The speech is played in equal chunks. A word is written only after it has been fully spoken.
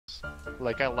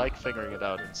Like, I like figuring it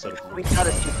out instead of... We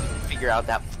gotta figure out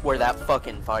where that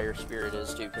fucking fire spirit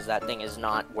is, too, because that thing is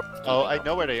not worth Oh, I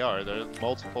know where they are. There are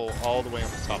multiple all the way on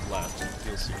the top left.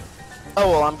 You'll see it. Oh,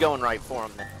 well, I'm going right for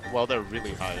them then. Well, they're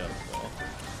really high up,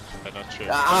 though. I'm not sure.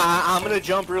 I'm gonna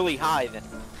jump really high then.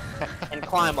 And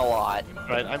climb a lot.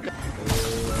 Right, I'm... Yep,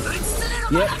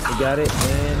 we got it,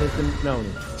 and it's a Noni.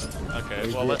 Okay,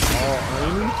 Is well, it let's... all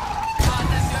Oni?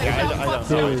 Yeah, I don't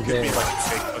know. It could be like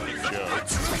a big fucking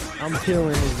joke. I'm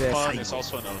killing his ass. Fun is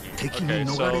also an Oni. Okay,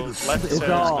 so let's It's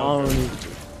all Oni.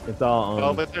 It's all Oni.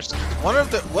 Well, but there's... What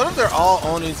if they're all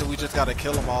Onis and we just gotta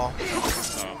kill them all?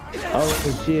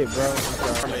 Oh shit, bro. I'm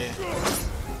For sorry. me.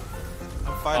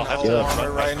 I'm fighting I'll the have whole to-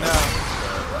 armor right now.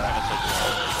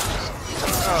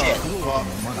 Oh,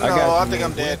 well, I got no, I you, think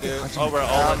man. I'm dead, dude. Oh, we're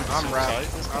all I'm wrapped.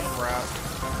 I'm wrapped.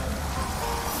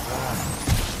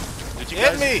 Did you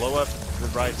Hit guys me! blow up the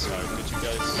right side? Did you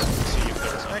guys see if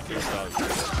there was anything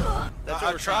out? I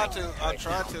tried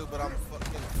to, but I'm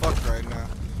fucking fucked right now.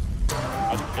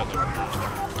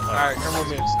 Alright, come with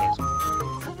me.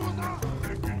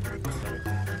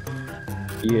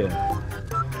 Yeah.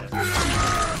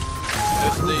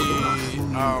 It's the,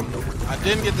 I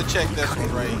didn't get to check this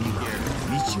one right here.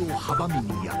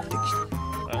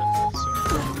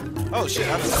 Oh shit,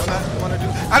 I did not want to do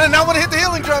that. I did not want to hit the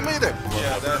healing drum either.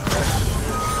 Yeah, that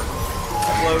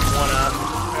Load one up.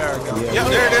 there we go. Yeah. Yeah,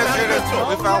 there it is,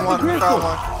 We found one,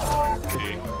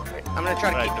 I'm gonna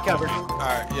try to keep you covered.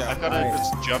 Alright, I yeah. thought I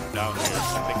just jump down here.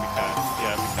 I think we can.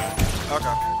 Yeah, we can.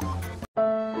 Okay.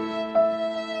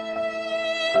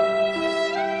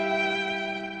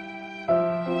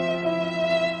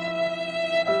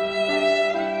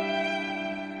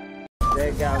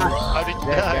 That guy was, How did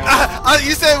you that die? guy.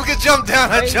 You said we could jump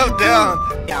down, I jumped down.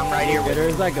 Yeah, I'm right here Yeah, with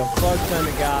there's like a fuck ton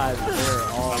of guys there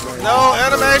all right. No,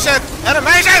 animation!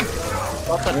 Animation!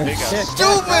 What's that big ass?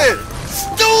 Stupid!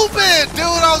 Stupid! Dude,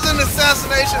 I was in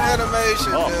assassination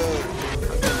animation, Oh. dude.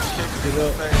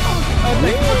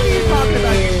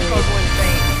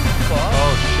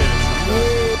 Oh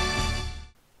shit.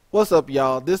 What's up,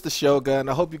 y'all? This is the Shogun.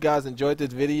 I hope you guys enjoyed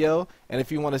this video. And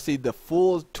if you want to see the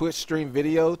full Twitch stream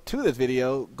video to this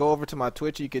video, go over to my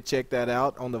Twitch. You can check that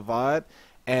out on the VOD.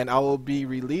 And I will be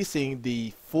releasing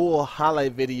the full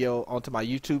highlight video onto my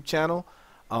YouTube channel.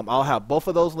 I'll have both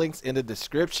of those links in the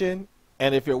description.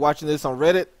 And if you're watching this on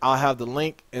Reddit, I'll have the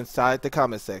link inside the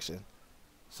comment section.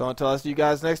 So until I see you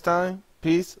guys next time,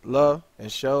 peace, love, and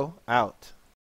show out.